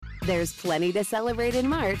There's plenty to celebrate in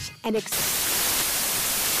March and National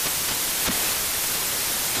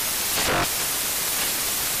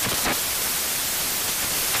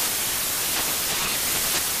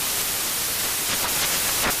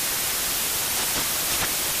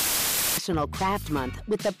Craft Month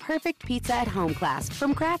with the perfect pizza at home class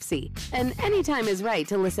from Craftsy. And anytime is right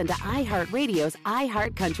to listen to iHeartRadio's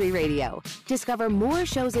iHeartCountry Radio. Discover more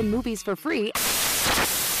shows and movies for free.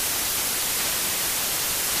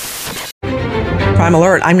 Crime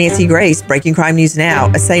Alert, I'm Nancy Grace. Breaking crime news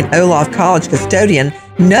now. A St. Olaf College custodian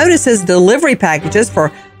notices delivery packages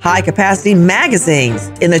for high-capacity magazines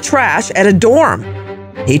in the trash at a dorm.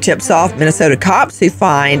 He tips off Minnesota cops who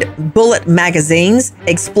find bullet magazines,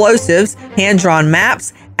 explosives, hand-drawn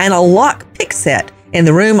maps, and a lock pick set in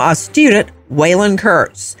the room of student Waylon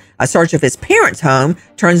Kurtz. A search of his parents' home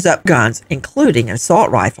turns up guns, including an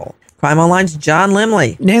assault rifle. Crime Online's John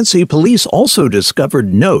Limley. Nancy, police also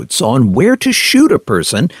discovered notes on where to shoot a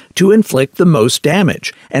person to inflict the most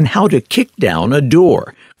damage and how to kick down a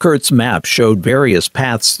door. Kurt's map showed various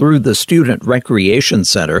paths through the Student Recreation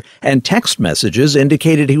Center, and text messages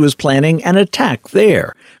indicated he was planning an attack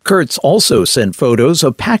there. Kurtz also sent photos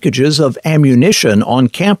of packages of ammunition on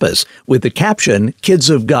campus with the caption, "Kids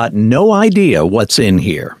have got no idea what's in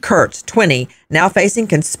here." Kurtz, 20, now facing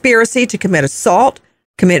conspiracy to commit assault,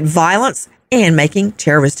 commit violence, and making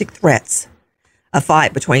terroristic threats. A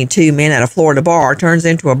fight between two men at a Florida bar turns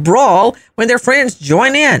into a brawl when their friends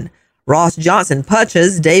join in. Ross Johnson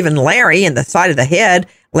punches Dave and Larry in the side of the head.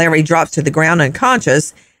 Larry drops to the ground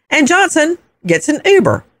unconscious, and Johnson gets an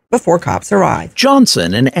Uber before cops arrive.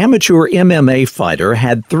 Johnson, an amateur MMA fighter,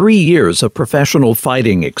 had 3 years of professional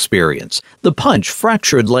fighting experience. The punch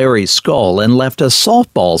fractured Larry's skull and left a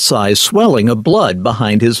softball-sized swelling of blood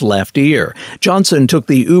behind his left ear. Johnson took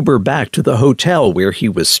the Uber back to the hotel where he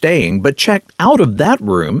was staying, but checked out of that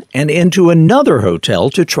room and into another hotel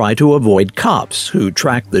to try to avoid cops, who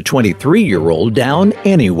tracked the 23-year-old down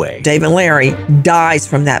anyway. Dave and Larry dies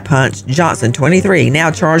from that punch. Johnson, 23,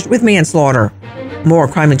 now charged with manslaughter. More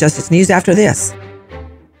crime and justice news after this.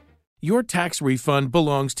 Your tax refund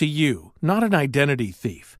belongs to you, not an identity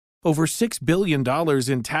thief. Over $6 billion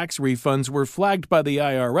in tax refunds were flagged by the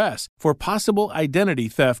IRS for possible identity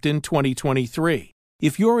theft in 2023.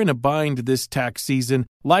 If you're in a bind this tax season,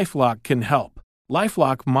 LifeLock can help.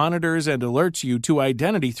 LifeLock monitors and alerts you to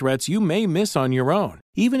identity threats you may miss on your own,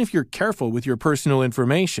 even if you're careful with your personal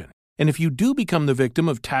information. And if you do become the victim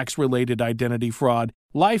of tax-related identity fraud,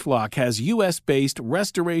 LifeLock has U.S.-based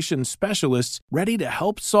restoration specialists ready to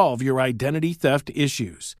help solve your identity theft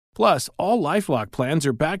issues. Plus, all LifeLock plans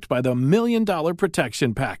are backed by the $1 Million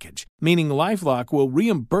Protection Package, meaning LifeLock will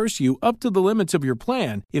reimburse you up to the limits of your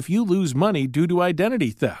plan if you lose money due to identity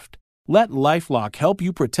theft. Let LifeLock help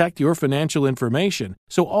you protect your financial information,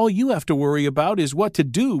 so all you have to worry about is what to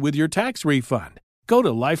do with your tax refund. Go to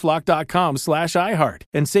LifeLock.com/iHeart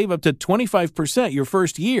and save up to 25% your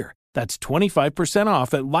first year. That's 25%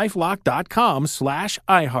 off at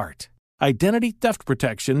LifeLock.com/iHeart. Identity theft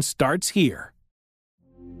protection starts here.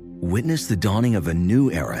 Witness the dawning of a new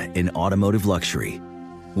era in automotive luxury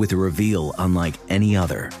with a reveal unlike any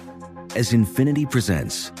other as Infiniti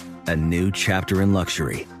presents a new chapter in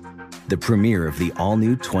luxury, the premiere of the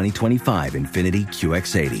all-new 2025 Infiniti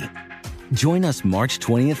QX80. Join us March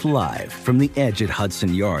 20th live from the Edge at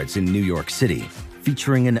Hudson Yards in New York City,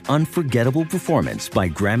 featuring an unforgettable performance by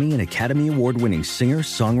Grammy and Academy Award-winning singer,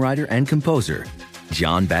 songwriter, and composer,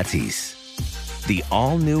 Jon Batiste. The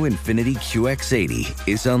all-new Infiniti QX80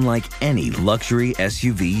 is unlike any luxury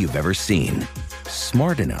SUV you've ever seen.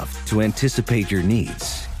 Smart enough to anticipate your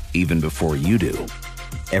needs, even before you do.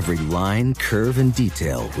 Every line, curve, and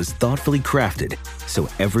detail was thoughtfully crafted, so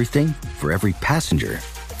everything for every passenger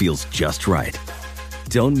feels just right.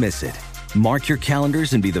 Don't miss it. Mark your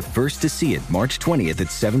calendars and be the first to see it March 20th at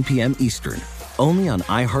 7 p.m. Eastern, only on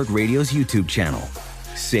iHeartRadio's YouTube channel.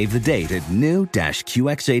 Save the date at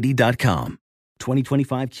new-QX80.com.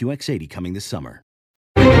 2025 QX80 coming this summer.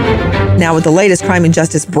 Now with the latest crime and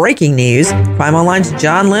justice breaking news, Crime Online's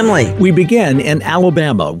John Limley. We begin in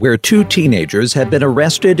Alabama, where 2 teenagers have been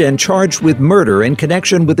arrested and charged with murder in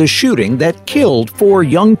connection with a shooting that killed 4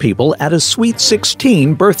 young people at a Sweet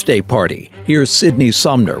 16 birthday party. Here's Sydney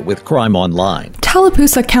Sumner with Crime Online.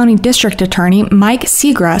 Tallapoosa County District Attorney Mike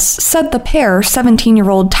Seagrass said the pair,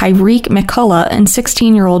 17-year-old Tyreek McCullough and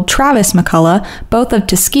 16-year-old Travis McCullough, both of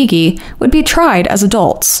Tuskegee, would be tried as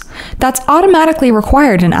adults. That's automatically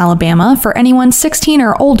required in Alabama for anyone 16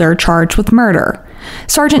 or older charged with murder.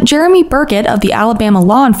 Sergeant Jeremy Burkett of the Alabama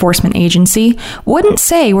Law Enforcement Agency wouldn't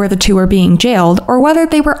say where the 2 were being jailed or whether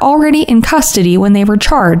they were already in custody when they were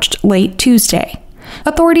charged late Tuesday.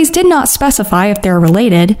 Authorities did not specify if they're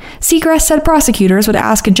related. Segrest said prosecutors would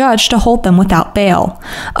ask a judge to hold them without bail.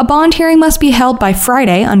 A bond hearing must be held by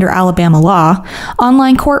Friday under Alabama law.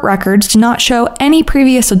 Online court records do not show any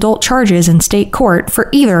previous adult charges in state court for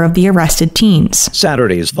either of the arrested teens.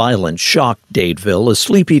 Saturday's violence shocked Dadeville, a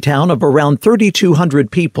sleepy town of around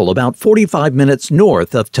 3,200 people about 45 minutes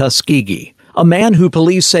north of Tuskegee. A man who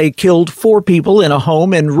police say killed 4 people in a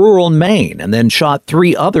home in rural Maine and then shot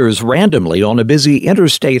 3 others randomly on a busy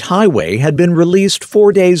interstate highway had been released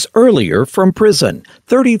 4 days earlier from prison.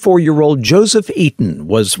 34-year-old Joseph Eaton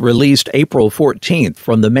was released April 14th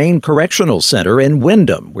from the Maine Correctional Center in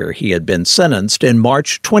Windham, where he had been sentenced in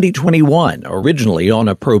March 2021, originally on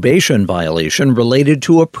a probation violation related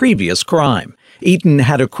to a previous crime. Eaton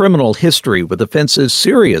had a criminal history with offenses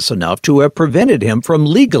serious enough to have prevented him from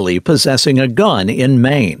legally possessing a gun in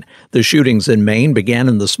Maine. The shootings in Maine began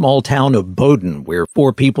in the small town of Bowdoin, where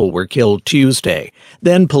 4 people were killed Tuesday.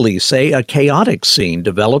 Then police say a chaotic scene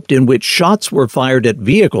developed in which shots were fired at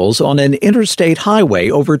vehicles on an interstate highway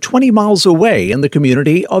over 20 miles away in the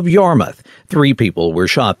community of Yarmouth. 3 people were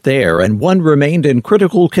shot there, and 1 remained in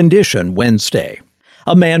critical condition Wednesday.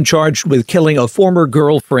 A man charged with killing a former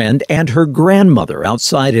girlfriend and her grandmother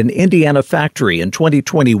outside an Indiana factory in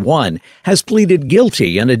 2021 has pleaded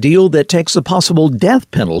guilty in a deal that takes a possible death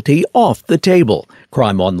penalty off the table.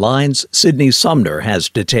 Crime Online's Sydney Sumner has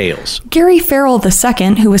details. Gary Farrell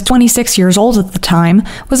II, who was 26 years old at the time,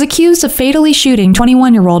 was accused of fatally shooting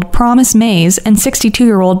 21-year-old Promise Mays and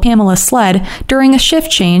 62-year-old Pamela Sled during a shift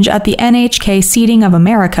change at the NHK Seating of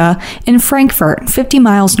America in Frankfort, 50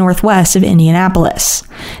 miles northwest of Indianapolis.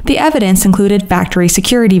 The evidence included factory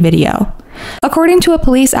security video. According to a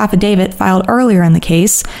police affidavit filed earlier in the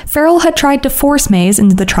case, Farrell had tried to force Mays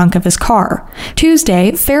into the trunk of his car.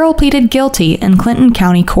 Tuesday, Farrell pleaded guilty in Clinton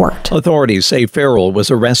County Court. Authorities say Farrell was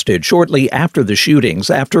arrested shortly after the shootings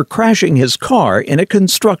after crashing his car in a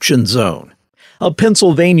construction zone. A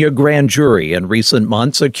Pennsylvania grand jury in recent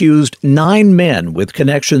months accused 9 men with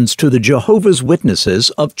connections to the Jehovah's Witnesses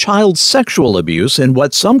of child sexual abuse in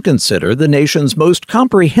what some consider the nation's most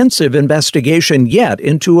comprehensive investigation yet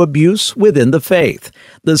into abuse within the faith.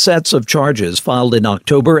 The sets of charges filed in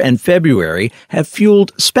October and February have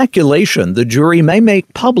fueled speculation the jury may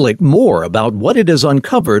make public more about what it has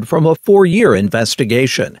uncovered from a 4-year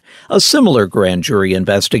investigation. A similar grand jury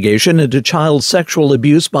investigation into child sexual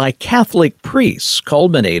abuse by Catholic priests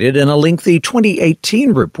culminated in a lengthy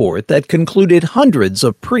 2018 report that concluded hundreds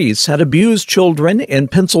of priests had abused children in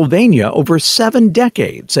Pennsylvania over 7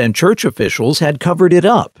 decades, and church officials had covered it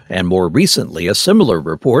up. And more recently, a similar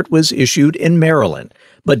report was issued in Maryland.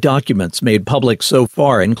 But documents made public so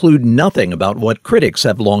far include nothing about what critics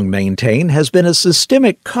have long maintained has been a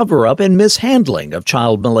systemic cover-up and mishandling of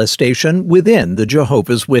child molestation within the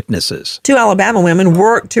Jehovah's Witnesses. 2 Alabama women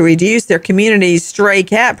work to reduce their community's stray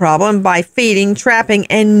cat problem by feeding, trapping,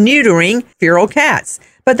 and neutering feral cats.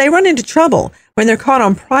 But they run into trouble when they're caught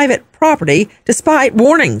on private property despite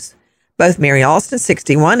warnings. Both Mary Alston,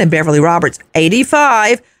 61, and Beverly Roberts,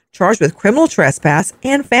 85, charged with criminal trespass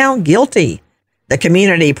and found guilty. The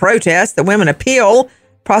community protests, the women appeal.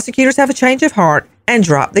 Prosecutors have a change of heart and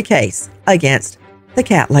drop the case against the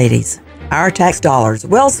cat ladies. Our tax dollars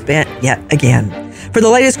well spent yet again. For the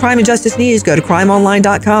latest crime and justice news, go to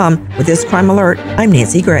crimeonline.com. With this crime alert, I'm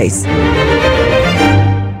Nancy Grace.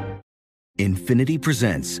 Infiniti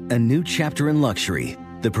presents a new chapter in luxury,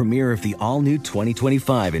 the premiere of the all-new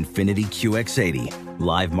 2025 Infiniti QX80,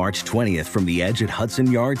 live March 20th from the Edge at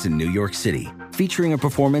Hudson Yards in New York City, featuring a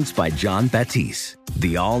performance by John Batiste.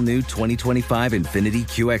 The all-new 2025 Infiniti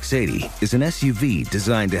QX80 is an SUV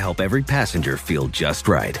designed to help every passenger feel just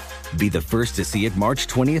right. Be the first to see it March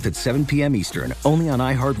 20th at 7 p.m. Eastern, only on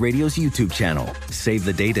iHeartRadio's YouTube channel. Save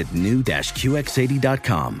the date at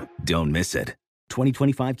new-QX80.com. Don't miss it.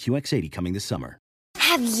 2025 QX80 coming this summer.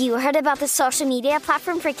 Have you heard about the social media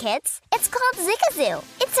platform for kids? It's called Zigazoo.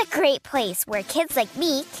 It's a great place where kids like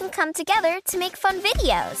me can come together to make fun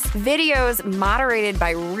videos. Videos moderated by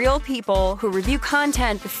real people who review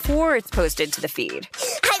content before it's posted to the feed.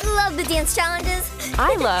 I love the dance challenges.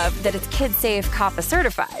 I love that it's KidSafe COPPA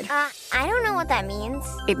certified. I don't know what that means.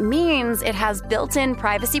 It means it has built-in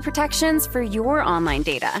privacy protections for your online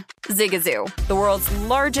data. Zigazoo, the world's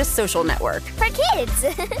largest social network. For kids.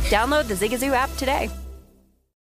 Download the Zigazoo app today.